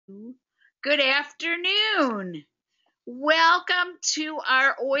Good afternoon. Welcome to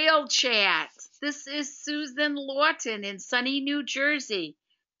our oil chat. This is Susan Lawton in sunny New Jersey.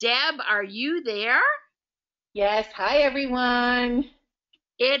 Deb, are you there? Yes, hi everyone.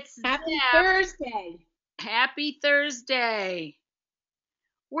 It's Happy Deb. Thursday. Happy Thursday.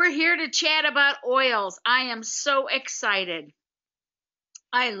 We're here to chat about oils. I am so excited.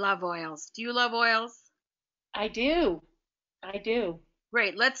 I love oils. Do you love oils? I do. I do.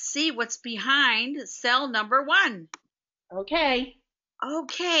 Great. Let's see what's behind cell number 1. Okay.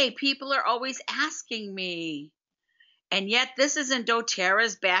 Okay, people are always asking me. And yet this is in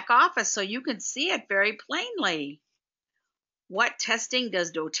doTERRA's back office, so you can see it very plainly. What testing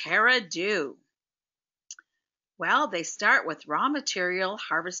does doTERRA do? Well, they start with raw material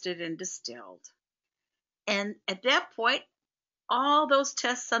harvested and distilled. And at that point, all those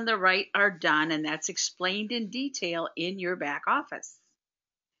tests on the right are done, and that's explained in detail in your back office.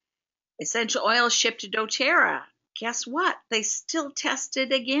 Essential oils shipped to doTERRA. Guess what? They still test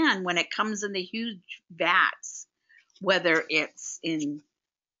it again when it comes in the huge vats, whether it's in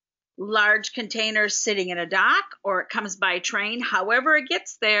large containers sitting in a dock or it comes by train. However it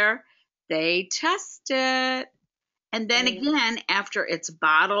gets there, they test it. And then again, after it's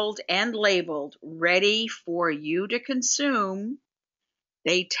bottled and labeled, ready for you to consume,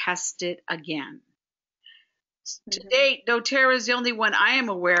 they test it again. To date, doTERRA is the only one I am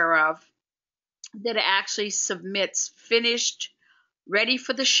aware of that actually submits finished, ready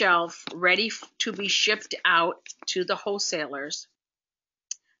for the shelf, ready to be shipped out to the wholesalers,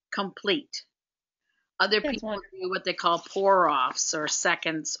 complete. Other people do what they call pour-offs or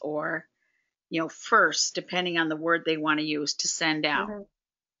seconds or, first, depending on the word they want to use to send out.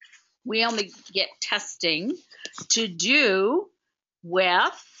 We only get testing to do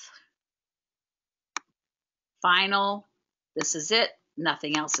with final, this is it,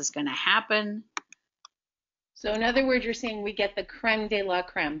 nothing else is going to happen. So in other words, you're saying we get the creme de la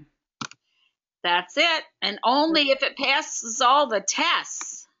creme. That's it. And only if it passes all the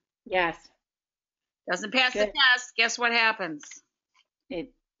tests. Yes. Doesn't pass the test, guess what happens?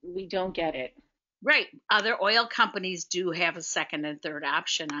 We don't get it. Right. Other oil companies do have a second and third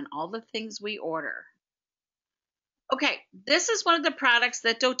option on all the things we order. Okay, this is one of the products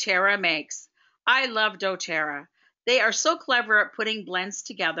that doTERRA makes. I love doTERRA. They are so clever at putting blends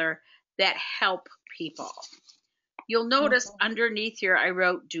together that help people. You'll notice underneath here I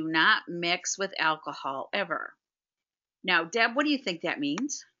wrote, do not mix with alcohol ever. Now, Deb, what do you think that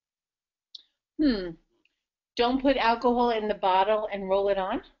means? Don't put alcohol in the bottle and roll it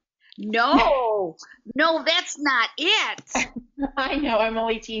on? No, that's not it. I know, I'm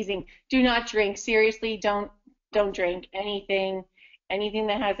only teasing. Do not drink. Seriously, don't drink anything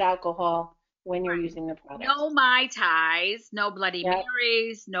that has alcohol when you're using the product. No Mai Tais, no Bloody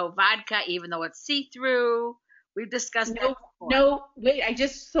Marys, no vodka, even though it's see-through. We've discussed that before. No, wait, I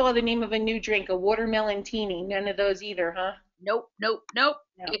just saw the name of a new drink, a watermelon teeny. None of those either, huh? Nope. No.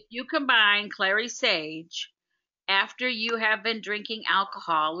 If you combine Clary Sage after you have been drinking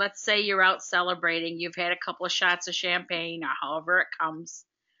alcohol, let's say you're out celebrating, you've had a couple of shots of champagne or however it comes,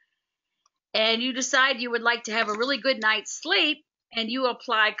 and you decide you would like to have a really good night's sleep, and you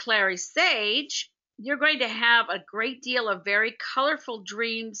apply Clary Sage, you're going to have a great deal of very colorful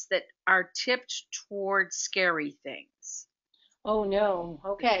dreams that are tipped toward scary things. Oh, no.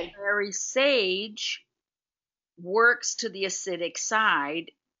 Okay. Clary Sage works to the acidic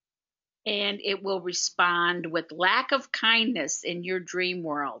side, and it will respond with lack of kindness in your dream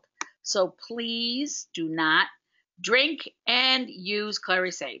world. So please do not drink and use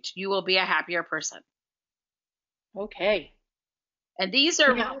Clary Sage. You will be a happier person. Okay. And these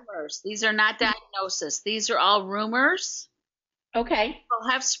are rumors. These are not diagnosis. These are all rumors. Okay.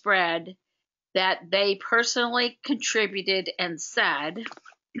 People have spread that they personally contributed and said,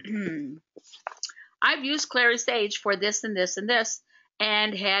 I've used Clary Sage for this and this and this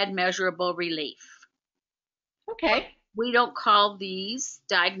and had measurable relief. Okay. We don't call these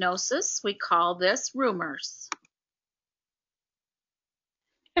diagnosis. We call this rumors.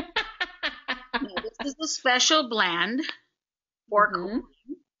 Now, this is a special blend for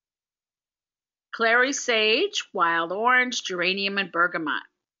Clary Sage, wild orange, geranium, and bergamot.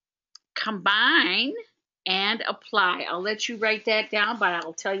 Combine and apply. I'll let you write that down, but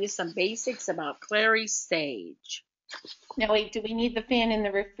I'll tell you some basics about Clary Sage. Now, wait, do we need the fan in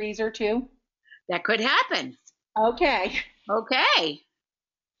the freezer too? That could happen. Okay.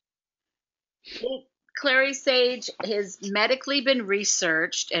 Clary Sage has medically been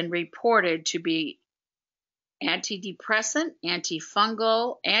researched and reported to be antidepressant,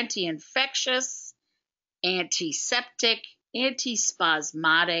 antifungal, anti-infectious, antiseptic,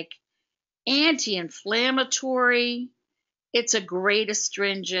 antispasmodic, anti-inflammatory. It's a great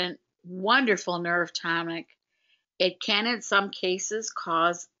astringent, wonderful nerve tonic. It can, in some cases,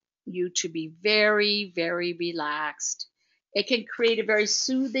 cause you to be very, very relaxed. It can create a very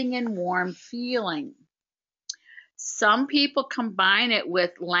soothing and warm feeling. Some people combine it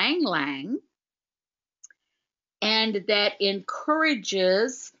with lang lang, and that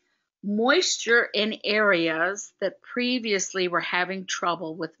encourages moisture in areas that previously were having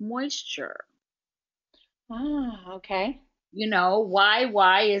trouble with moisture. Ah, okay. You know,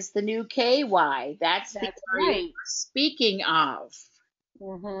 YY is the new KY. That's the area right. we're speaking of.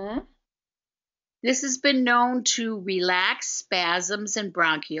 Mm-hmm. This has been known to relax spasms in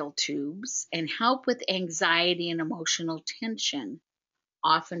bronchial tubes and help with anxiety and emotional tension,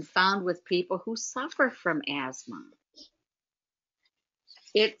 often found with people who suffer from asthma.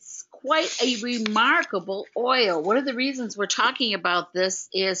 It's quite a remarkable oil. One of the reasons we're talking about this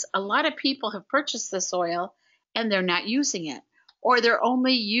is a lot of people have purchased this oil and they're not using it, or they're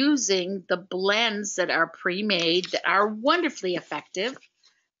only using the blends that are pre-made that are wonderfully effective,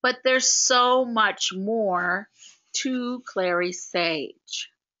 but there's so much more to Clary Sage.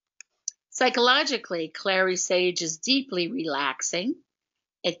 Psychologically, Clary Sage is deeply relaxing.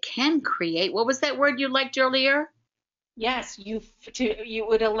 It can create, what was that word you liked earlier? Yes, you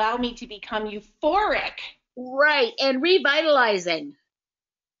would allow me to become euphoric. Right, and revitalizing.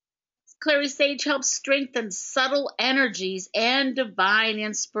 Clary Sage helps strengthen subtle energies and divine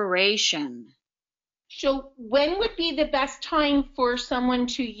inspiration. So when would be the best time for someone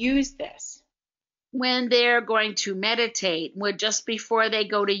to use this? When they're going to meditate, just before they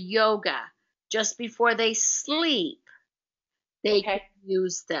go to yoga, just before they sleep, they can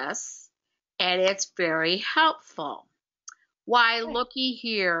use this, and it's very helpful. Why, looky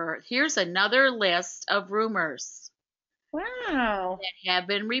here. Here's another list of rumors. Wow. That have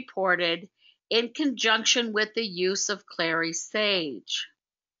been reported in conjunction with the use of Clary Sage.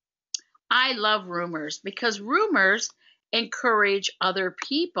 I love rumors because rumors encourage other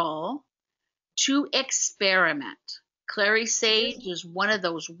people to experiment. Clary Sage is one of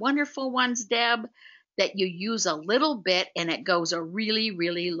those wonderful ones, Deb, that you use a little bit and it goes a really,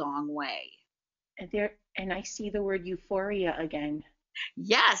 really long way. And I see the word euphoria again.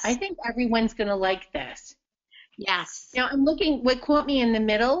 Yes. I think everyone's going to like this. Yes. Now I'm looking, what caught me in the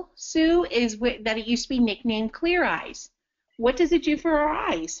middle, Sue, is that it used to be nicknamed Clear Eyes. What does it do for our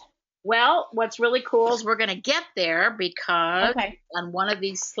eyes? Well, what's really cool is we're going to get there because on one of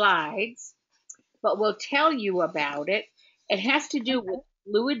these slides, but we'll tell you about it. It has to do with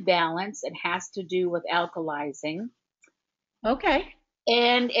fluid balance. It has to do with alkalizing. Okay.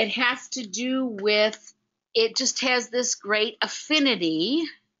 And it has to do with, it just has this great affinity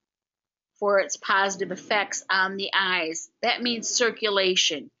for its positive effects on the eyes. That means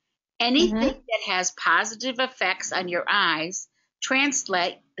circulation. Anything that has positive effects on your eyes,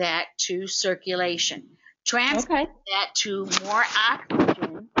 translate that to circulation. Translate that to more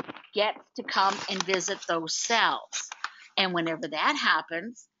oxygen gets to come and visit those cells. And whenever that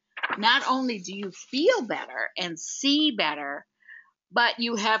happens, not only do you feel better and see better, but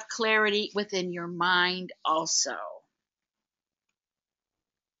you have clarity within your mind also.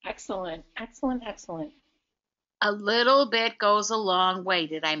 Excellent, excellent, excellent. A little bit goes a long way.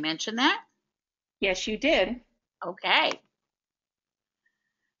 Did I mention that? Yes, you did. Okay.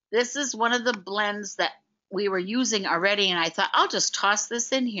 This is one of the blends that we were using already, and I thought, I'll just toss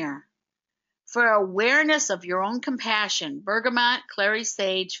this in here. For awareness of your own compassion, Bergamot, Clary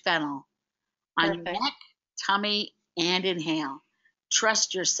Sage, Fennel. On your neck, tummy, and inhale.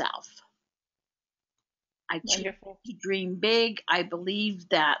 Trust yourself. I choose to dream big. I believe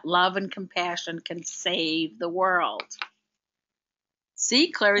that love and compassion can save the world.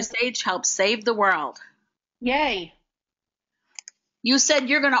 See, Clary Sage helps save the world. Yay. You said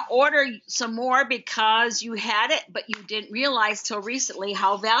you're going to order some more because you had it, but you didn't realize till recently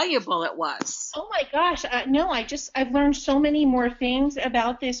how valuable it was. Oh my gosh. No, I've learned so many more things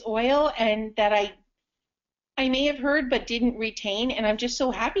about this oil and that I may have heard but didn't retain, and I'm just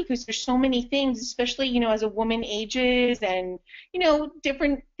so happy because there's so many things, especially, as a woman ages and,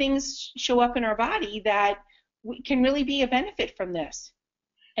 different things show up in our body that we can really be a benefit from this.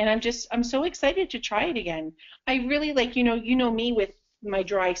 And I'm so excited to try it again. I really like, you know me with my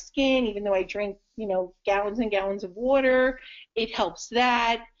dry skin, even though I drink, gallons and gallons of water, it helps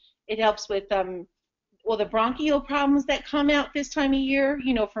that. It helps with all the bronchial problems that come out this time of year.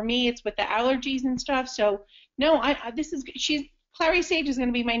 For me, it's with the allergies and stuff. So no, Clary Sage is going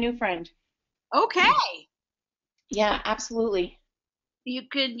to be my new friend. Okay. Yeah, absolutely. You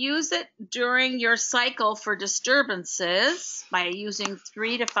could use it during your cycle for disturbances by using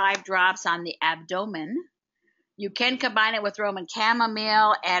 3 to 5 drops on the abdomen. You can combine it with Roman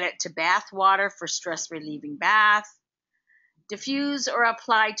chamomile, add it to bath water for stress relieving bath. Diffuse or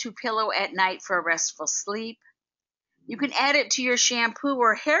apply to pillow at night for a restful sleep. You can add it to your shampoo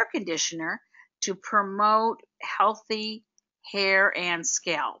or hair conditioner to promote healthy hair and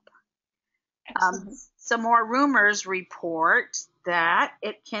scalp. Some more rumors report that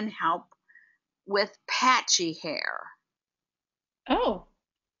it can help with patchy hair. Oh.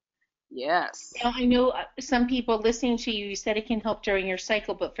 Yes. Now, I know some people listening to you, you said it can help during your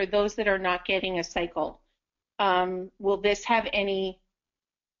cycle, but for those that are not getting a cycle, will this have any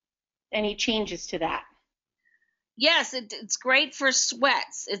changes to that? Yes, it's great for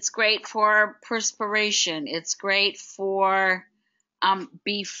sweats. It's great for perspiration. It's great for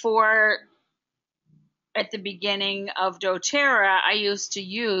before, at the beginning of doTERRA, I used to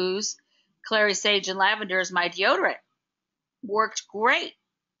use Clary Sage and lavender as my deodorant. Worked great.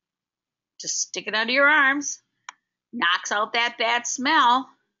 Just stick it under your arms. Knocks out that bad smell.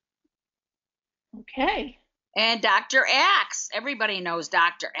 Okay. And Dr. Axe. Everybody knows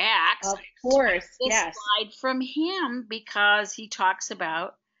Dr. Axe. Of course, this yes. slide from him because he talks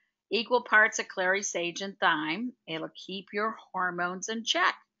about equal parts of Clary Sage and thyme. It'll keep your hormones in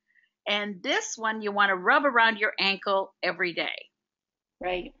check. And this one you want to rub around your ankle every day.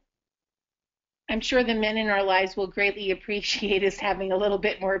 Right. I'm sure the men in our lives will greatly appreciate us having a little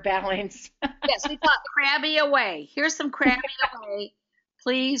bit more balance. Yes, we thought crabby away. Here's some crabby away.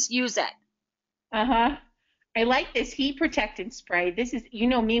 Please use it. Uh-huh. I like this heat protectant spray. This is, you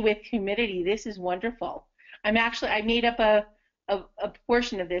know me with humidity. This is wonderful. I made up a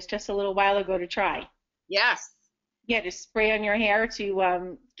portion of this just a little while ago to try. Yes. Yeah, to spray on your hair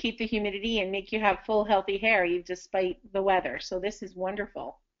to keep the humidity and make you have full, healthy hair despite the weather. So this is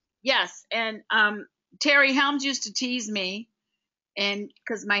wonderful. Yes, and Terry Helms used to tease me, and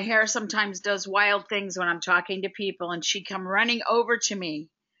because my hair sometimes does wild things when I'm talking to people, and she'd come running over to me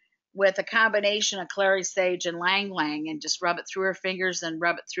with a combination of Clary Sage and Lang Lang and just rub it through her fingers and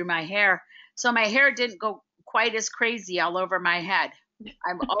rub it through my hair. So my hair didn't go quite as crazy all over my head.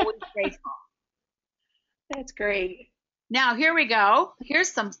 I'm always grateful. That's great. Now, here we go.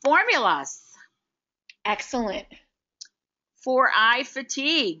 Here's some formulas. Excellent. For eye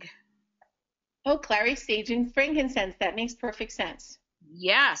fatigue. Oh, Clary Sage and frankincense. That makes perfect sense.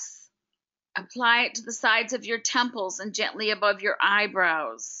 Yes. Apply it to the sides of your temples and gently above your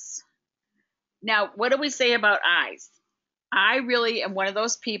eyebrows. Now, what do we say about eyes? I really am one of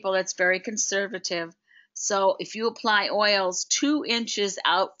those people that's very conservative. So if you apply oils 2 inches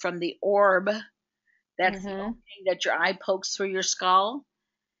out from the orb, that's the opening that your eye pokes through your skull.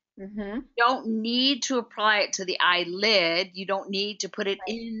 You don't need to apply it to the eyelid. You don't need to put it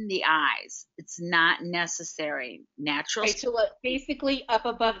in the eyes. It's not necessary. Natural. Right, so basically up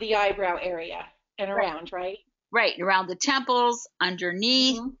above the eyebrow area and around, right? Right, around the temples,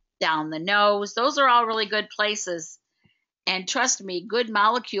 underneath, down the nose. Those are all really good places. And trust me, good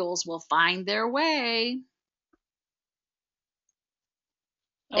molecules will find their way.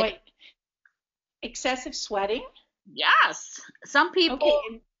 Oh, wait. Excessive sweating? Yes. Some people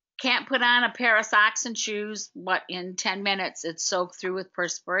can't put on a pair of socks and shoes, but in 10 minutes it's soaked through with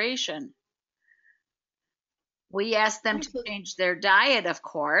perspiration. We ask them to change their diet, of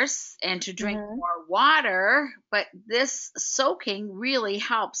course, and to drink more water, but this soaking really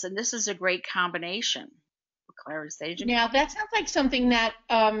helps, and this is a great combination. Clary Sage. Now, that sounds like something that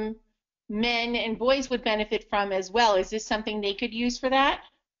men and boys would benefit from as well. Is this something they could use for that?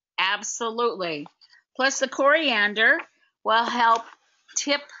 Absolutely. Plus, the coriander will help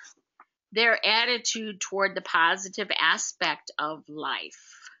tip their attitude toward the positive aspect of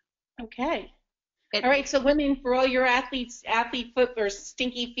life. Okay. All right, so women, for all your athlete foot or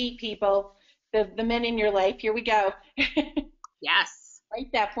stinky feet people, the men in your life, here we go. Yes.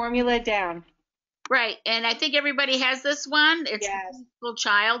 Write that formula down. Right, and I think everybody has this one. It's the Peaceful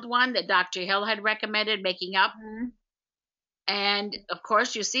Child one that Dr. Hill had recommended making up. And, of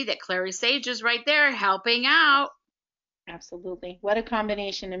course, you see that Clary Sage is right there helping out. Absolutely. What a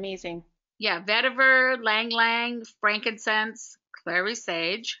combination. Amazing. Yeah, vetiver, Lang Lang, frankincense, Clary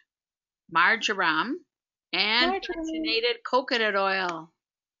Sage, marjoram, and fractionated coconut oil.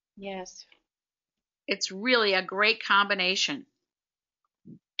 Yes. It's really a great combination.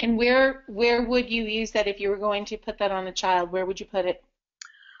 And where would you use that if you were going to put that on a child? Where would you put it?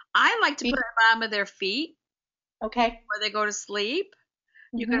 I like to put it at the bottom of their feet. Okay. Before they go to sleep.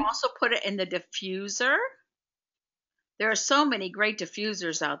 You can also put it in the diffuser. There are so many great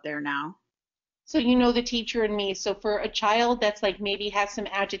diffusers out there now. So you know the teacher and me. So for a child that's like maybe has some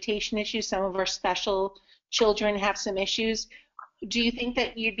agitation issues, some of our special children have some issues. Do you think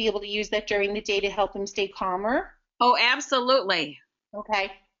that you'd be able to use that during the day to help them stay calmer? Oh, absolutely.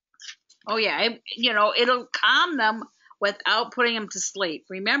 Okay. Oh, yeah. It'll calm them without putting them to sleep.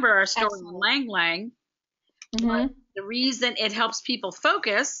 Remember our story in Excellent. Lang Lang. Mm-hmm. The reason it helps people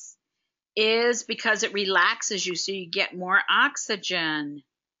focus is because it relaxes you so you get more oxygen.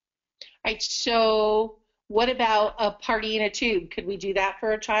 Right. So what about a party in a tube? Could we do that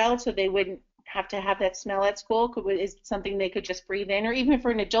for a child so they wouldn't have to have that smell at school? Is it something they could just breathe in, or even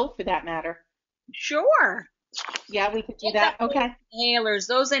for an adult for that matter? Sure. Yeah, we could do Get the that. Okay. inhalers.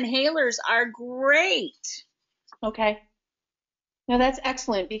 Those inhalers are great. Okay. No, that's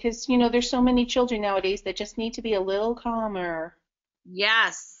excellent because, there's so many children nowadays that just need to be a little calmer.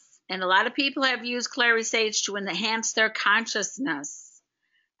 Yes. And a lot of people have used Clary Sage to enhance their consciousness.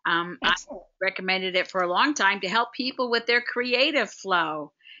 I Excellent. recommended it for a long time to help people with their creative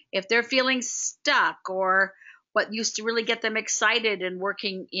flow. If they're feeling stuck or what used to really get them excited and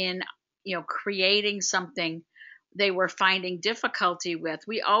working in, creating something they were finding difficulty with,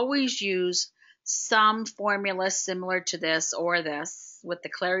 we always use some formula similar to this or this with the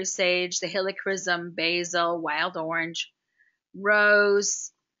Clary Sage, the helichrysum, basil, wild orange,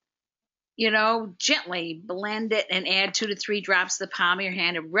 rose. Gently blend it and add 2 to 3 drops to the palm of your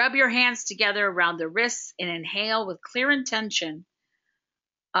hand and rub your hands together around the wrists and inhale with clear intention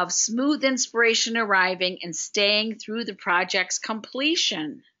of smooth inspiration arriving and staying through the project's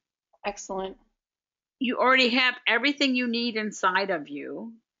completion. Excellent. You already have everything you need inside of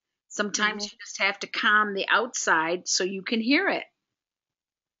you. Sometimes Hmm. you just have to calm the outside so you can hear it.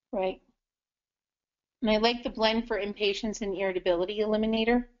 Right. And I like the blend for impatience and irritability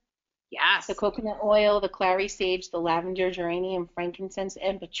eliminator. The Yes, coconut oil, the clary sage, the lavender, geranium, frankincense,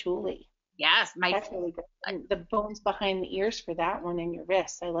 and patchouli. yes, That's really good. And the bones behind the ears for that one and your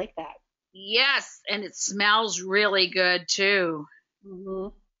wrists. I like that. yes, and it smells really good too. Hmm.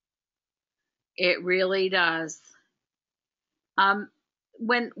 It really does. Um,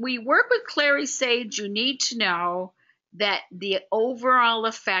 when we work with Clary Sage, you need to know that the overall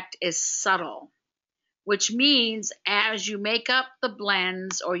effect is subtle, which means as you make up the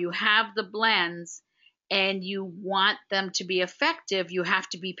blends or you have the blends and you want them to be effective, you have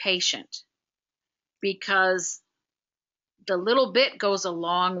to be patient because the little bit goes a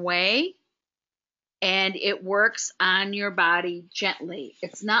long way and it works on your body gently.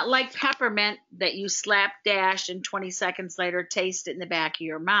 It's not like peppermint that you slap dash and 20 seconds later taste it in the back of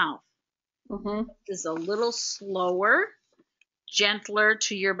your mouth. Hmm. This is a little slower, gentler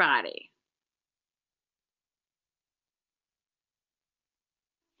to your body.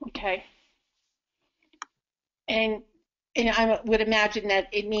 Okay. And and I would imagine that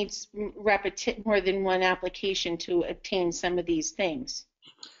it needs more than one application to attain some of these things,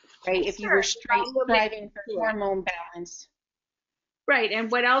 right? If you Sure, were striving for yeah. hormone balance. Right, and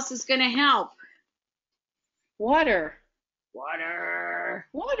what else is going to help? Water, Water.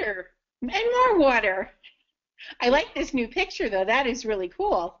 water, and more water. I like this new picture though. That is really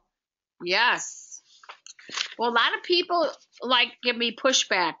cool. Yes. Well, a lot of people give me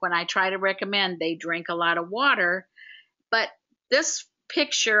pushback when I try to recommend they drink a lot of water, but this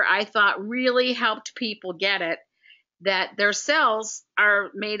picture I thought really helped people get it that their cells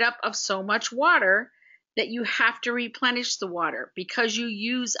are made up of so much water that you have to replenish the water because you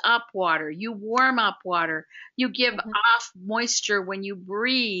use up water, you warm up water, you give Hmm. off moisture when you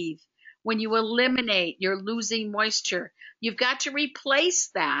breathe. When you eliminate, you're losing moisture. You've got to replace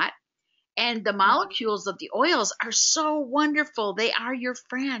that. And the molecules of the oils are so wonderful. They are your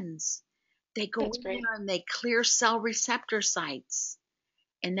friends. They go That's in great. there and they clear cell receptor sites,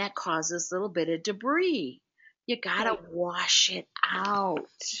 and that causes a little bit of debris. You gotta Right. wash it out.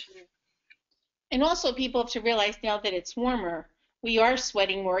 And also, people have to realize now that it's warmer, we are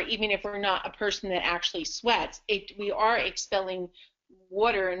sweating more, even if we're not a person that actually sweats. We are expelling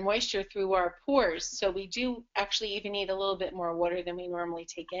water and moisture through our pores, so we do actually even need a little bit more water than we normally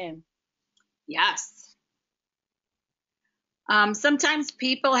take in. Yes. Sometimes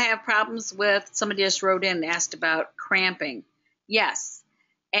people have problems with, somebody just wrote in and asked about cramping. Yes.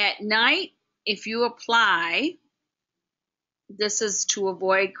 At night, if you apply, this is to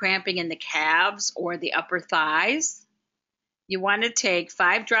avoid cramping in the calves or the upper thighs. You want to take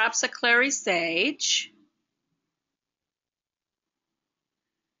 5 drops of clary sage,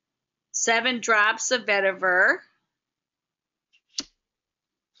 7 drops of vetiver,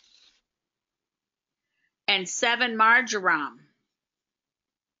 and 7 marjoram.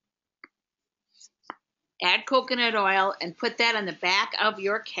 Add coconut oil and put that on the back of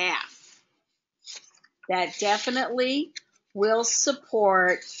your calf. that definitely will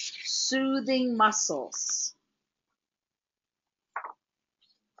support soothing muscles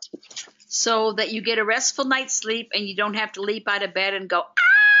so that you get a restful night's sleep and you don't have to leap out of bed and go,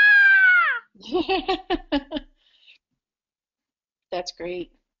 ah! That's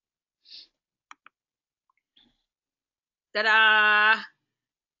great. Ta-da!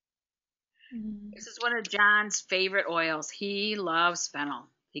 This is one of John's favorite oils. He loves fennel.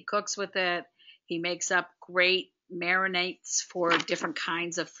 He cooks with it. He makes up great marinades for different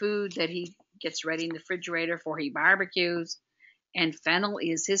kinds of food that he gets ready in the refrigerator for he barbecues. And fennel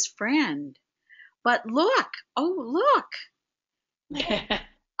is his friend. But look,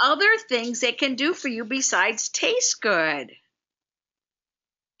 other things it can do for you besides taste good.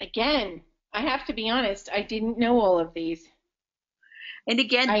 Again, I have to be honest, I didn't know all of these. And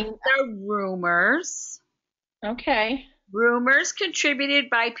again, these are rumors. Okay. Rumors contributed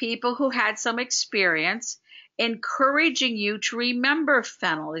by people who had some experience, encouraging you to remember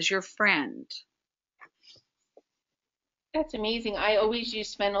fennel as your friend. That's amazing. I always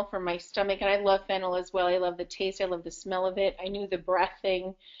use fennel for my stomach, and I love fennel as well. I love the taste. I love the smell of it. I knew the breath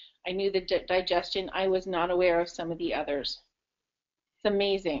thing. I knew the digestion. I was not aware of some of the others. It's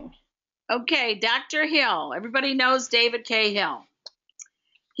amazing. Okay, Dr. Hill. Everybody knows David K. Hill.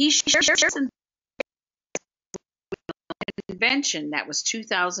 He shares an invention that was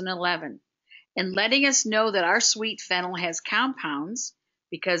 2011 and letting us know that our sweet fennel has compounds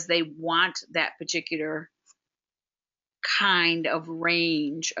because they want that particular kind of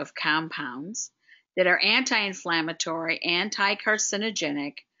range of compounds that are anti-inflammatory,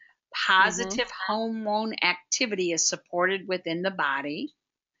 anti-carcinogenic, positive hormone activity is supported within the body,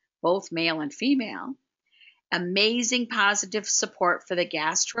 both male and female, amazing positive support for the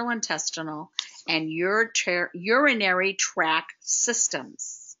gastrointestinal and urinary tract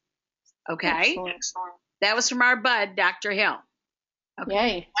systems. Okay? Excellent. That was from our bud, Dr. Hill. Okay.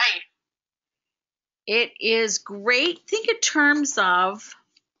 Yay. It is great. Think in terms of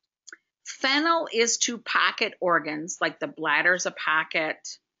fennel is to pocket organs, like the bladder's a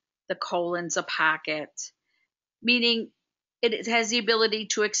pocket, the colon's a pocket, meaning it has the ability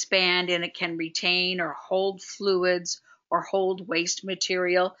to expand and it can retain or hold fluids or hold waste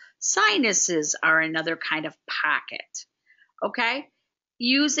material. Sinuses are another kind of pocket. Okay?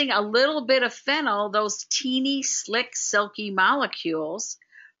 Using a little bit of fennel, those teeny, slick, silky molecules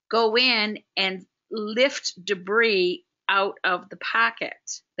go in and lift debris out of the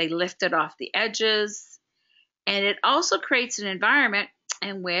pocket. They lift it off the edges, and it also creates an environment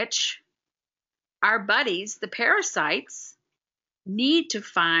in which our buddies, the parasites, need to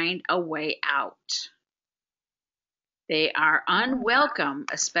find a way out. They are unwelcome,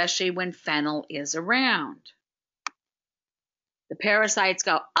 especially when fennel is around. The parasites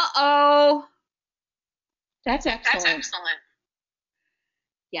go, uh-oh. That's excellent.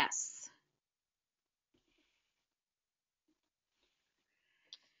 Yes.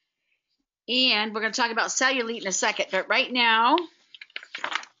 And we're going to talk about cellulite in a second. But right now,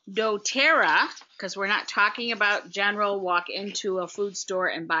 doTERRA, because we're not talking about general walk into a food store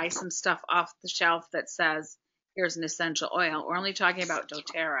and buy some stuff off the shelf that says, here's an essential oil. We're only talking about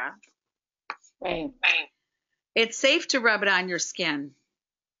doTERRA. Right. It's safe to rub it on your skin.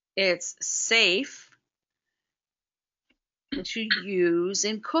 It's safe to use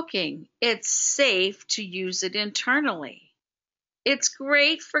in cooking. It's safe to use it internally. It's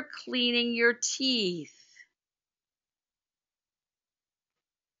great for cleaning your teeth.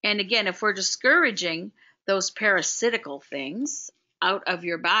 And again, if we're discouraging those parasitical things out of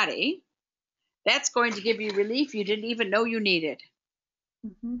your body, that's going to give you relief you didn't even know you needed.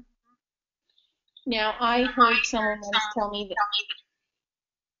 Mm-hmm. Now, I heard someone once tell me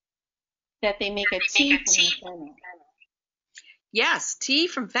that they make a tea from the fennel. Yes, tea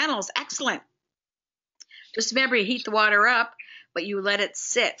from fennel is excellent. Just remember, you heat the water up, but you let it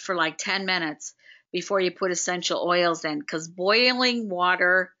sit for like 10 minutes before you put essential oils in, because boiling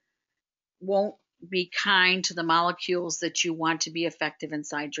water won't be kind to the molecules that you want to be effective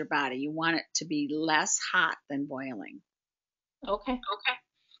inside your body. You want it to be less hot than boiling. Okay.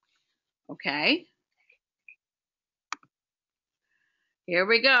 Here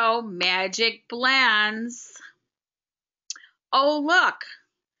we go. Magic blends. Oh, look.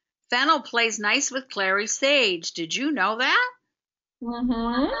 Fennel plays nice with Clary Sage. Did you know that?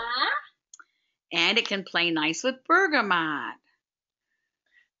 Mm-hmm. And it can play nice with Bergamot.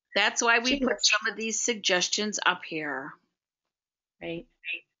 That's why we put some of these suggestions up here. Right.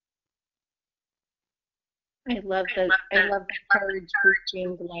 I love the courage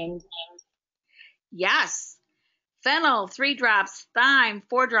boosting blend. Yes. Fennel, 3 drops. Thyme,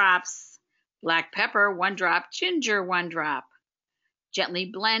 4 drops. Black pepper, 1 drop. Ginger, 1 drop. Gently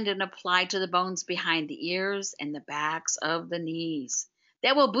blend and apply to the bones behind the ears and the backs of the knees.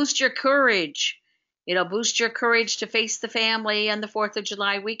 That will boost your courage. It'll boost your courage to face the family on the 4th of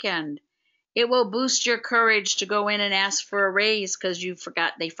July weekend. It will boost your courage to go in and ask for a raise because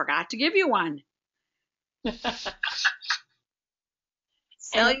they forgot to give you one. And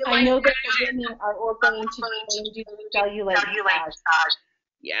I know that the women are all going to do the cellulite massage.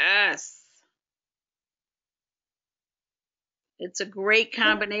 Yes. It's a great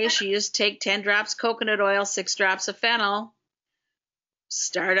combination. You just take 10 drops coconut oil, 6 drops of fennel.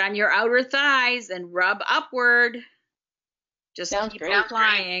 Start on your outer thighs and rub upward. Just keep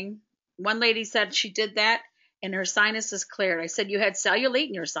applying. One lady said she did that and her sinuses cleared. I said, you had cellulite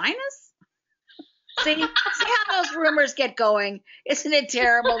in your sinus? See how those rumors get going. Isn't it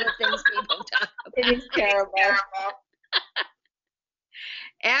terrible the things people talk about? It is terrible.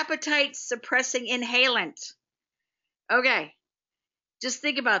 Appetite suppressing inhalant. Okay, just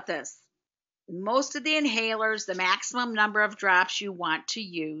think about this. Most of the inhalers, the maximum number of drops you want to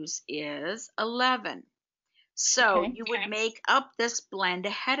use is 11. So you would make up this blend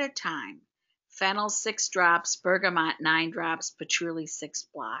ahead of time. Fennel, 6 drops. Bergamot, 9 drops. Patchouli, 6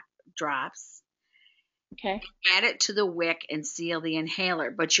 drops. Okay. Add it to the wick and seal the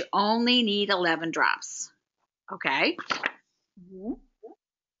inhaler, but you only need 11 drops. Okay? Mm-hmm.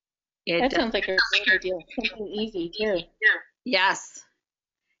 That sounds like a great idea. Something easy, too. Yes.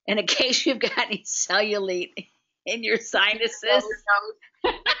 And in case you've got any cellulite in your sinuses.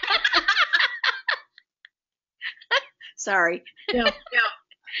 Sorry. No.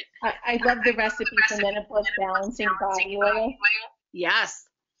 I love the recipe for menopause balancing body oil. Yes.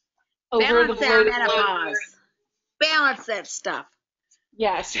 Over Balance that menopause. Balance that stuff.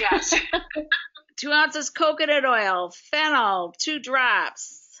 Yes. 2 ounces coconut oil, fennel, 2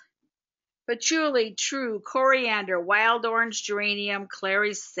 drops. Patchouli, true, coriander, wild orange geranium,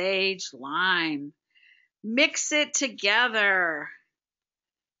 clary sage, lime. Mix it together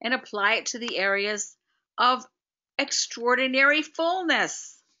and apply it to the areas of extraordinary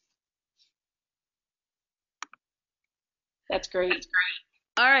fullness. That's great.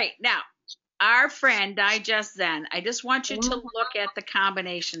 All right, now, our friend Digest Zen, I just want you to look at the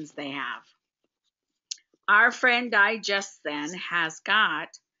combinations they have. Our friend Digest Zen has got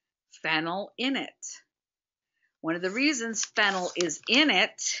fennel in it. One of the reasons fennel is in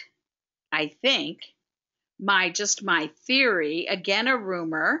it, I think, my theory, again a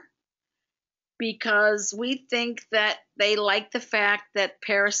rumor, because we think that they like the fact that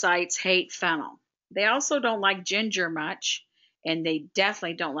parasites hate fennel. They also don't like ginger much, and they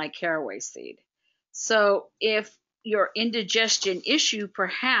definitely don't like caraway seed. So if your indigestion issue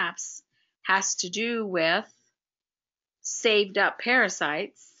perhaps has to do with saved up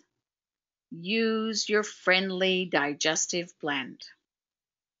parasites, use your friendly digestive blend.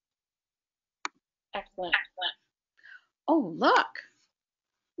 Excellent. Oh, look.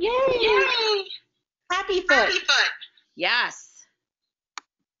 Yay! Happy foot. Yes.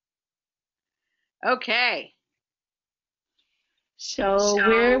 Okay. So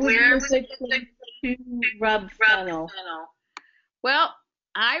where would you like to rub fennel? Well,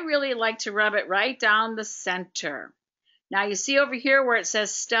 I really like to rub it right down the center. Now you see over here where it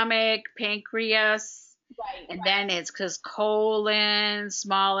says stomach, pancreas, and then it's because colon,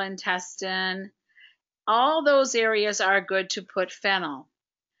 small intestine. All those areas are good to put fennel.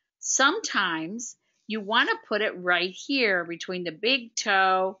 Sometimes you want to put it right here between the big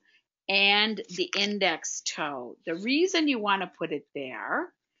toe and the index toe. The reason you want to put it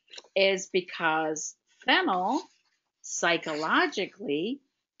there is because fennel psychologically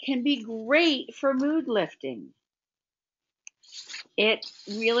can be great for mood lifting. It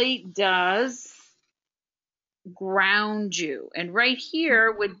really does ground you. And right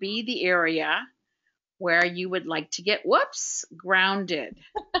here would be the area where you would like to get, grounded.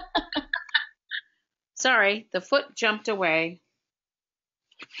 Sorry, the foot jumped away.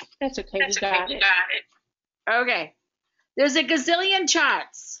 That's okay, we got it. Okay. There's a gazillion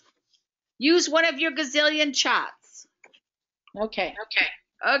charts. Use one of your gazillion charts. Okay.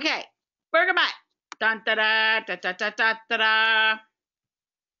 Bergamot. Dun, da, da, da, da, da, da, da, da.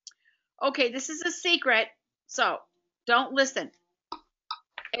 Okay, this is a secret, so don't listen.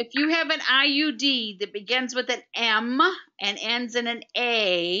 If you have an IUD that begins with an M and ends in an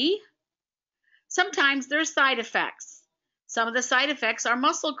A, sometimes there's side effects. Some of the side effects are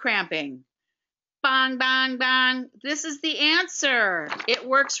muscle cramping. Bang, bang, bang. This is the answer. It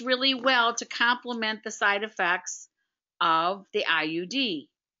works really well to complement the side effects of the IUD.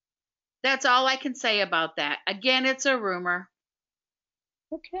 That's all I can say about that. Again, it's a rumor.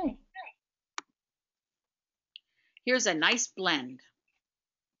 Okay. Here's a nice blend.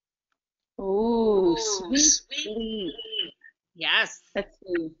 Ooh, Ooh, sweet sweet. sleep. Yes. Let's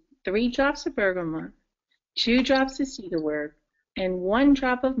see. 3 drops of bergamot, 2 drops of cedarwood, and 1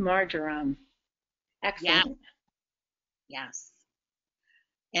 drop of marjoram. Yeah. Excellent. Yes.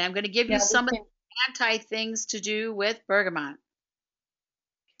 And I'm going to give you Now we some of can. the anti things to do with bergamot.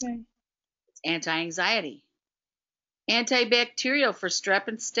 Okay. It's anti-anxiety, antibacterial for strep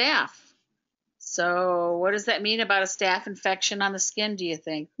and staph. So what does that mean about a staph infection on the skin, do you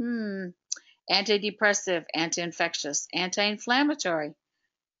think? Antidepressive, anti-infectious, anti-inflammatory.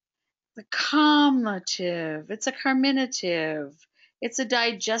 The calmative. It's a carminative. It's a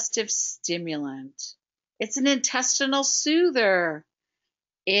digestive stimulant. It's an intestinal soother.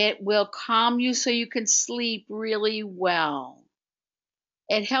 It will calm you so you can sleep really well.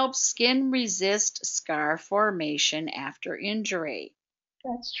 It helps skin resist scar formation after injury.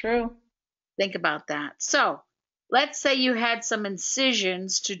 That's true. Think about that. So, let's say you had some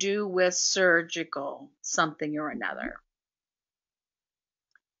incisions to do with surgical something or another.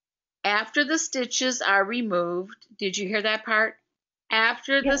 After the stitches are removed, did you hear that part?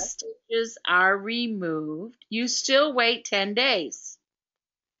 After the Yeah. stitches are removed, you still wait 10 days.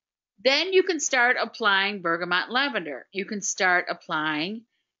 Then you can start applying bergamot and lavender. You can start applying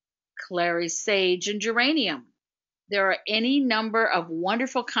Clary Sage and geranium. There are any number of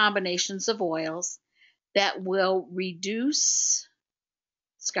wonderful combinations of oils that will reduce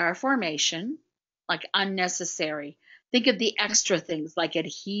scar formation, like unnecessary. Think of the extra things like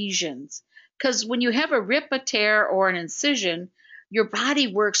adhesions. Because when you have a rip, a tear, or an incision, your body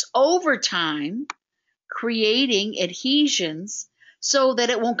works overtime creating adhesions so that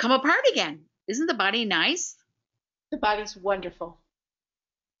it won't come apart again. Isn't the body nice? The body's wonderful.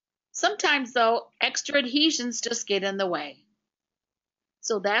 Sometimes, though, extra adhesions just get in the way.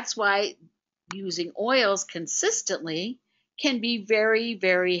 So that's why using oils consistently can be very,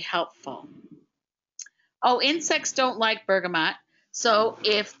 very helpful. Oh, insects don't like bergamot. So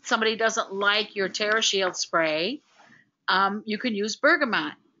if somebody doesn't like your TerraShield spray, you can use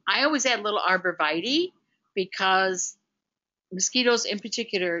bergamot. I always add a little arborvitae because mosquitoes in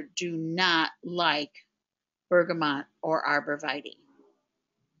particular do not like bergamot or arborvitae.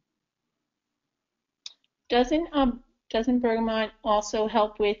 Doesn't bergamot also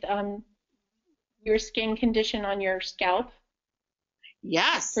help with your skin condition on your scalp for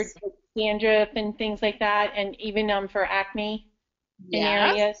Yes. dandruff and things like that, and even for acne in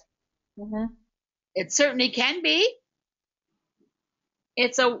Yes. areas? Hmm. It certainly can be.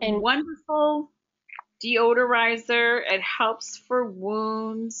 It's a And wonderful deodorizer. It helps for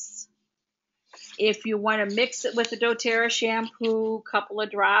wounds. If you want to mix it with the doTERRA shampoo, couple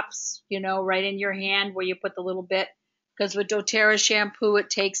of drops, right in your hand where you put the little bit, because with doTERRA shampoo, it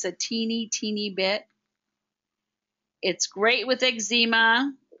takes a teeny, teeny bit. It's great with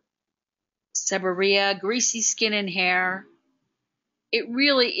eczema, seborrhea, greasy skin and hair. It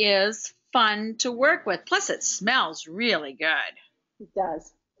really is fun to work with. Plus, it smells really good. it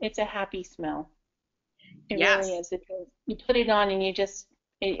does. It's a happy smell. It really Yes, is. You put it on and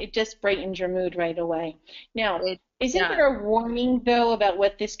it just brightens your mood right away. Now, it isn't does. there a warning though about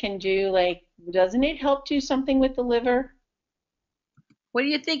what this can do? Like, doesn't it help do something with the liver? What do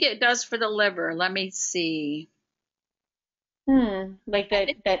you think it does for the liver? Let me see. Like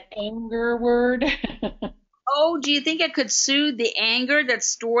that anger word. Oh, do you think it could soothe the anger that's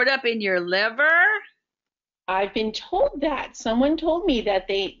stored up in your liver? I've been told that. Someone told me that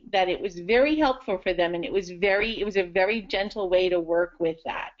it was very helpful for them, and it was a very gentle way to work with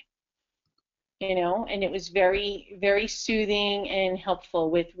that, and it was very, very soothing and helpful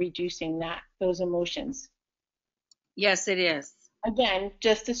with reducing those emotions. Yes, it is. Again,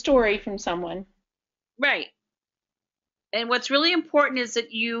 just a story from someone. Right. And what's really important is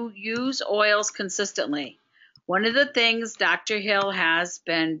that you use oils consistently. One of the things Dr. Hill has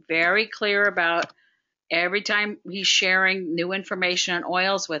been very clear about every time he's sharing new information on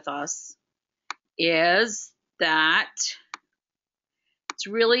oils with us is that it's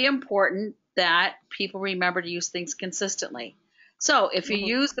really important that people remember to use things consistently. So if you Hmm.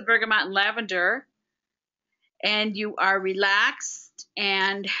 use the bergamot and lavender and you are relaxed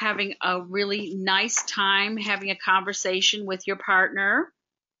and having a really nice time having a conversation with your partner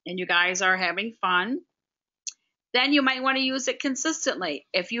and you guys are having fun, then you might want to use it consistently.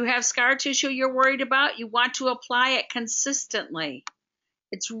 If you have scar tissue you're worried about, you want to apply it consistently.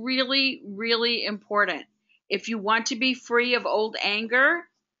 It's really, really important. If you want to be free of old anger,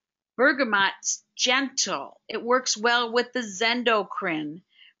 bergamot's gentle. It works well with the zendocrine,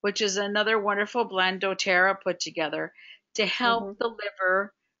 which is another wonderful blend doTERRA put together to help Hmm. the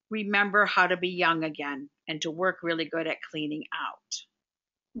liver remember how to be young again and to work really good at cleaning out.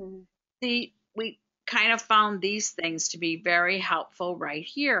 Mhm. See, we kind of found these things to be very helpful right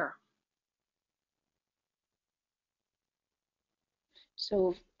here.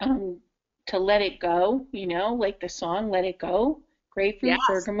 So to let it go, like the song "Let It Go," grapefruit, Yes,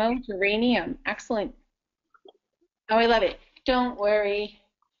 bergamot, geranium. Excellent. Oh, I love it. Don't worry,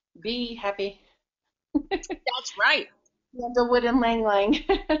 be happy. that's right. Sandalwood and lang lang.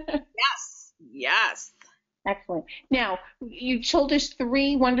 Yes, yes. Excellent. Now, you told us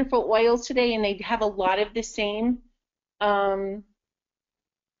three wonderful oils today, and they have a lot of the same. Um,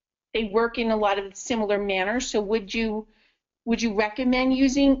 they work in a lot of similar manners. So, would you recommend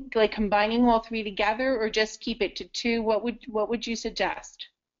using like combining all three together, or just keep it to two? What would you suggest?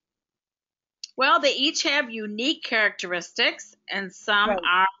 Well, they each have unique characteristics, and some Right.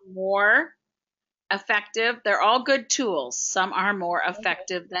 are more effective. They're all good tools. Some are more Okay.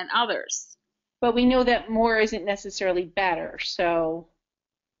 effective than others. But we know that more isn't necessarily better. So,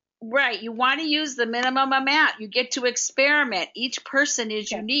 Right. You want to use the minimum amount. You get to experiment. Each person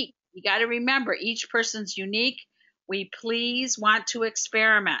is yeah. unique. You got to remember, each person's unique. We please want to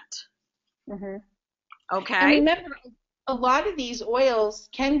experiment. Hmm. And Okay? remember, a lot of these oils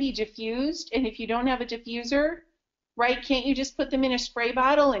can be diffused, and if you don't have a diffuser, right, can't you just put them in a spray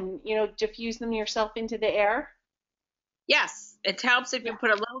bottle and, diffuse them yourself into the air? Yes, it helps if Yeah. you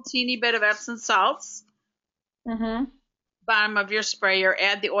put a little teeny bit of Epsom salts, Mm-hmm. bottom of your sprayer,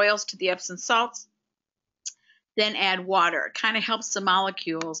 add the oils to the Epsom salts, then add water. It kind of helps the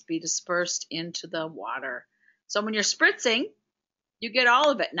molecules be dispersed into the water. So when you're spritzing, you get all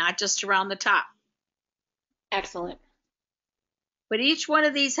of it, not just around the top. Excellent. But each one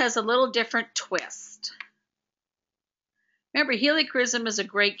of these has a little different twist. Remember, helichrysum is a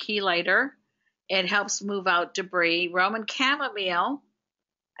great chelator. It helps move out debris. Roman chamomile,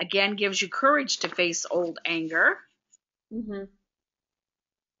 again, gives you courage to face old anger. Mm-hmm.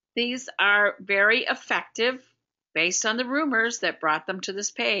 These are very effective based on the rumors that brought them to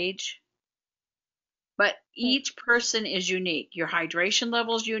this page. But each person is unique. Your hydration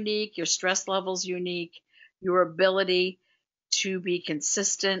level is unique, your stress level is unique, your ability to be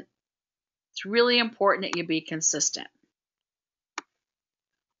consistent. It's really important that you be consistent.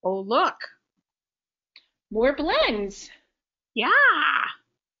 Oh, look. More blends. Yeah.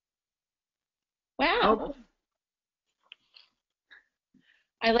 Wow. Oh,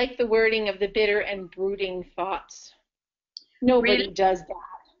 I like the wording of the bitter and brooding thoughts. Nobody does that.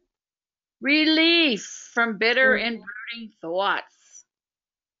 relief from bitter Mhm. and brooding thoughts.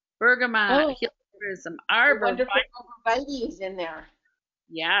 Bergamot, Oh, helichrysum, the arbor, wonderful arborvitae is in there.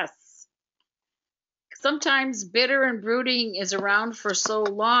 yes. Sometimes bitter and brooding is around for so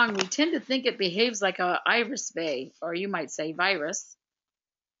long, we tend to think it behaves like a iris bay, or you might say virus.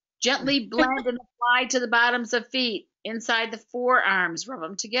 Gently blend and apply to the bottoms of feet, inside the forearms. Rub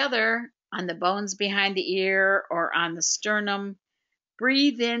them together on the bones behind the ear or on the sternum.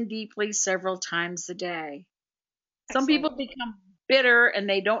 Breathe in deeply several times a day. Some Excellent. people become bitter and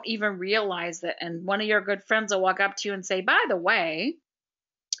they don't even realize it. And one of your good friends will walk up to you and say, by the way,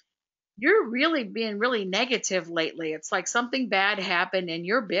 you're really being really negative lately. It's like something bad happened and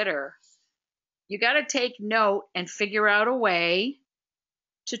you're bitter. You got to take note and figure out a way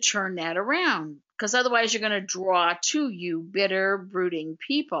to turn that around because otherwise you're going to draw to you bitter, brooding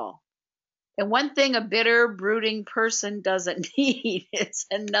people. And one thing a bitter, brooding person doesn't need is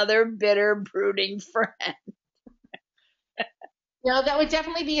another bitter, brooding friend. No, that would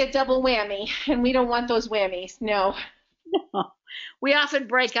definitely be a double whammy, and we don't want those whammies. No. We often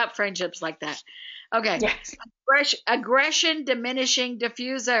break up friendships like that. Okay. Yes. Aggression diminishing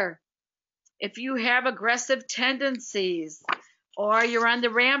diffuser. If you have aggressive tendencies or you're on the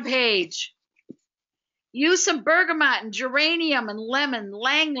rampage, use some bergamot and geranium and lemon,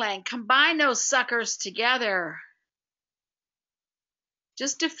 lang lang. Combine those suckers together.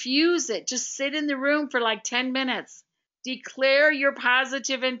 Just diffuse it. Just sit in the room for like 10 minutes. Declare your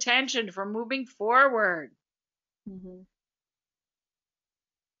positive intention for moving forward. Hmm.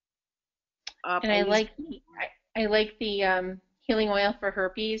 Up, And I I use, like the healing oil for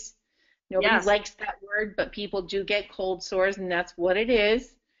herpes. Nobody yes, likes that word, but people do get cold sores, and that's what it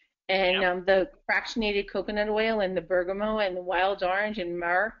is. And yep, the fractionated coconut oil and the bergamot and the wild orange and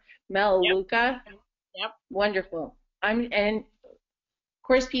yep, melaleuca, yep. wonderful. And of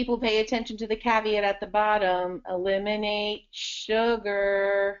course, people pay attention to the caveat at the bottom: eliminate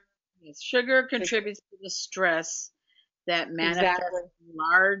sugar. Yes, sugar 'Cause- contributes to the stress that manifests exactly. in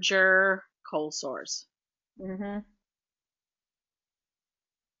larger cold sores. Hmm.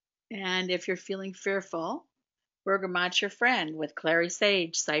 And if you're feeling fearful, bergamot's your friend with clary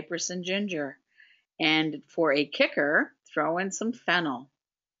sage, cypress, and ginger. And for a kicker, throw in some fennel.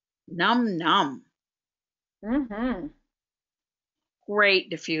 Num num. Mm-hmm.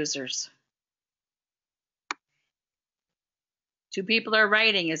 Great diffusers. Two people are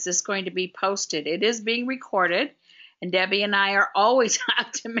writing, is this going to be posted? It is being recorded, and Debbie and I are always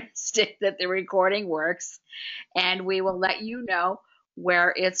optimistic that the recording works, and we will let you know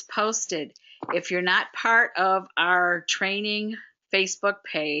where it's posted. If you're not part of our training Facebook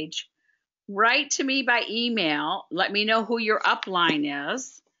page, write to me by email. Let me know who your upline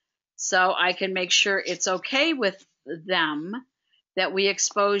is so I can make sure it's okay with them that we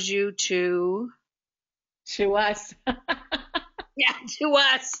expose you to us. Yeah, to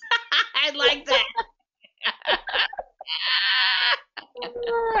us. I like that.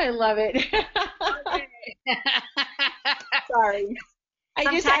 Oh, I love it. Sorry. I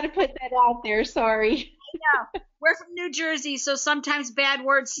just had to put that out there. Sorry. Yeah, we're from New Jersey, so sometimes bad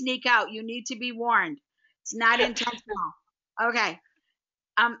words sneak out. You need to be warned. It's not intentional. Okay.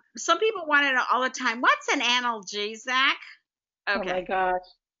 Some people want to know all the time, what's an analgesic? Okay. Oh my gosh.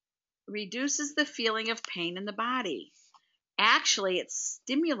 Reduces the feeling of pain in the body. Actually, it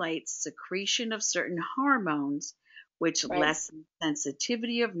stimulates secretion of certain hormones, which lessen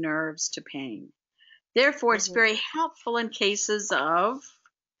sensitivity of nerves to pain. Therefore, it's very helpful in cases of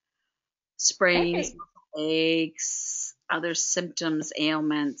sprains, aches, other symptoms,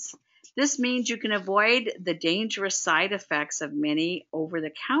 ailments. This means you can avoid the dangerous side effects of many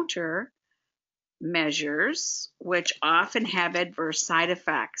over-the-counter measures, which often have adverse side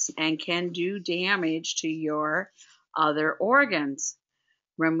effects and can do damage to your other organs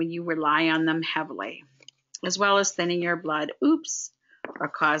when you rely on them heavily, as well as thinning your blood, or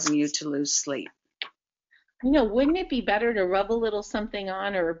causing you to lose sleep. Wouldn't it be better to rub a little something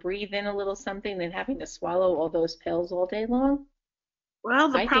on or breathe in a little something than having to swallow all those pills all day long? Well,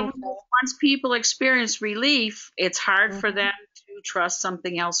 the problem is once people experience relief, it's hard for them to trust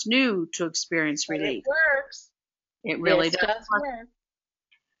something else new to experience relief. It works. It really does work.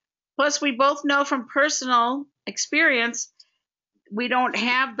 Plus, we both know from personal experience, we don't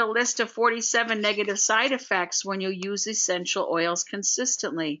have the list of 47 negative side effects when you use essential oils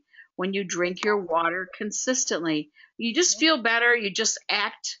consistently, when you drink your water consistently. You just feel better. You just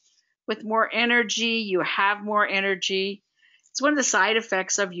act with more energy. You have more energy. It's one of the side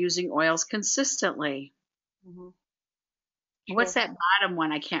effects of using oils consistently. What's that bottom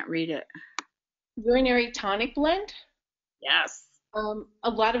one? I can't read it. Urinary tonic blend? Yes. A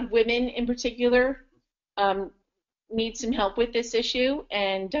lot of women in particular need some help with this issue,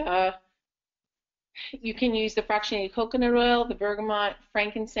 and you can use the fractionated coconut oil, the bergamot,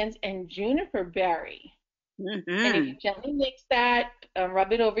 frankincense, and juniper berry. And if you gently mix that,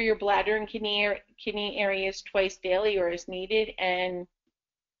 rub it over your bladder and kidney areas twice daily or as needed, and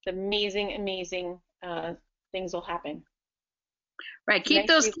amazing things will happen. Right. Keep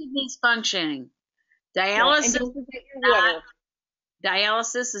those kidneys functioning. Dialysis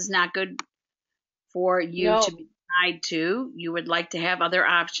is not good for you to be tied to. You would like to have other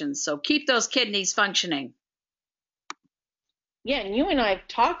options. So keep those kidneys functioning. Yeah, and you and I have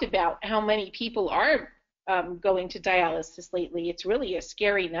talked about how many people are going to dialysis lately. It's really a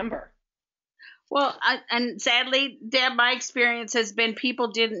scary number. Well, and sadly, Deb, my experience has been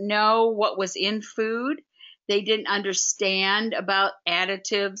people didn't know what was in food. They didn't understand about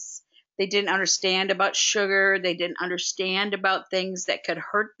additives. They didn't understand about sugar. They didn't understand about things that could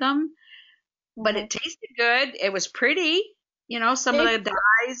hurt them. But it tasted good. It was pretty. Some of the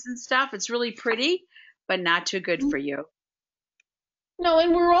dyes and stuff. It's really pretty, but not too good for you. No,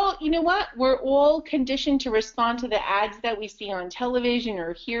 and we're all, we're all conditioned to respond to the ads that we see on television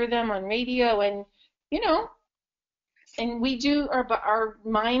or hear them on radio, and, and we do, our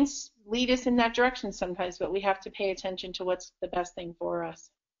minds lead us in that direction sometimes, but we have to pay attention to what's the best thing for us.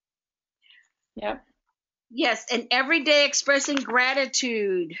 Yep. Yes, and every day expressing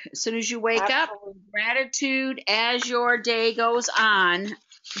gratitude. As soon as you wake up, gratitude as your day goes on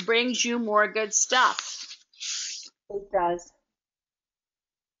brings you more good stuff. It does.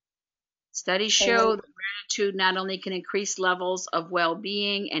 Studies show that gratitude not only can increase levels of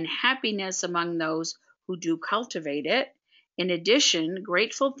well-being and happiness among those who do cultivate it. In addition,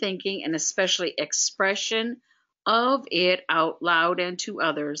 grateful thinking and especially expression of it out loud and to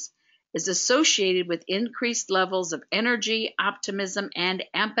others is associated with increased levels of energy, optimism, and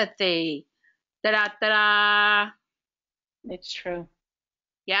empathy. Ta-da-ta-da! It's true.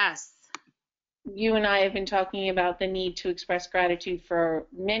 Yes. You and I have been talking about the need to express gratitude for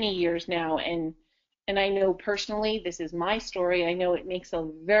many years now, and I know personally, this is my story, I know it makes a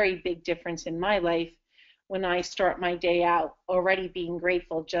very big difference in my life when I start my day out, already being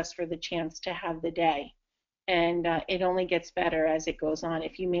grateful just for the chance to have the day. And it only gets better as it goes on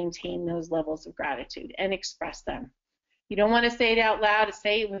if you maintain those levels of gratitude and express them. You don't want to say it out loud, to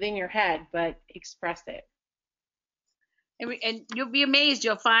say it within your head, but express it. And you'll be amazed.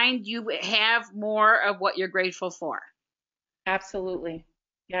 You'll find you have more of what you're grateful for. Absolutely.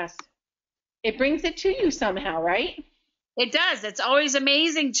 Yes. It brings it to you somehow, right? It does. It's always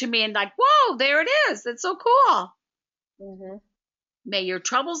amazing to me and like, whoa, there it is. It's so cool. Mm-hmm. May your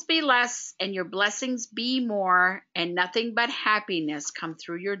troubles be less and your blessings be more, and nothing but happiness come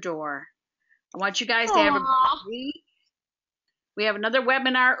through your door. I want you guys to have a great week. We have another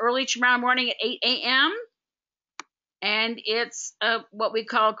webinar early tomorrow morning at 8 a.m. And it's what we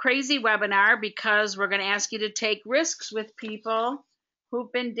call crazy webinar because we're going to ask you to take risks with people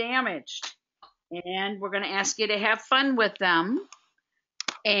who've been damaged. And we're going to ask you to have fun with them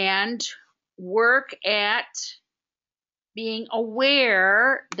and work at being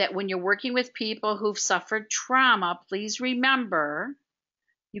aware that when you're working with people who've suffered trauma, please remember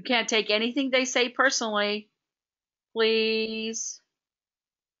you can't take anything they say personally. Please.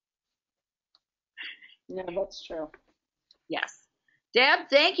 No, that's true. Yes. Deb,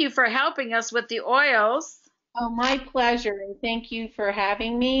 thank you for helping us with the oils. Oh, my pleasure. And thank you for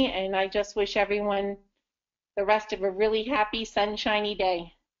having me. And I just wish everyone the rest of a really happy, sunshiny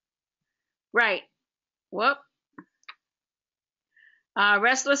day. Right. Whoop.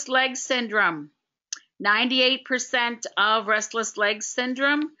 Restless leg syndrome. 98% of restless leg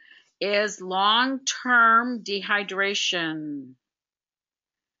syndrome is long-term dehydration.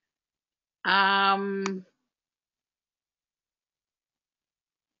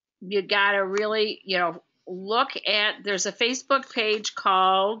 You got to really, look at, there's a Facebook page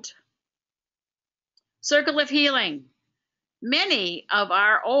called Circle of Healing. Many of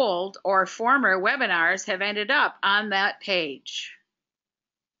our old or former webinars have ended up on that page.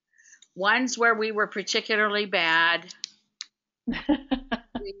 Ones where we were particularly bad, we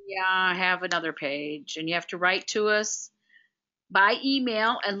have another page, and you have to write to us by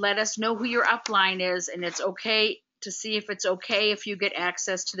email and let us know who your upline is, and it's okay to see if it's okay if you get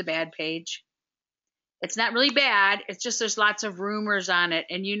access to the bad page. It's not really bad, it's just there's lots of rumors on it,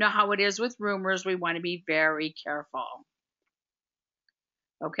 and you know how it is with rumors. We want to be very careful.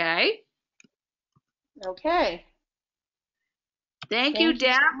 Okay? Okay. Thank you,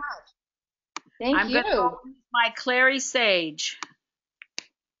 Deb. So much. Thank you. I'm going to go with my Clary Sage.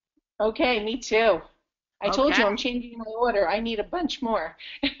 Okay, me too. I told you I'm changing my order. I need a bunch more.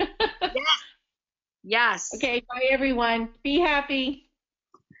 Yes. Okay, bye everyone. Be happy.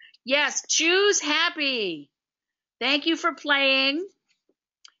 Yes, choose happy. Thank you for playing.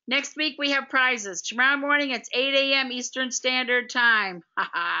 Next week we have prizes. Tomorrow morning it's 8 a.m. Eastern Standard Time. Ha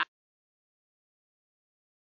ha.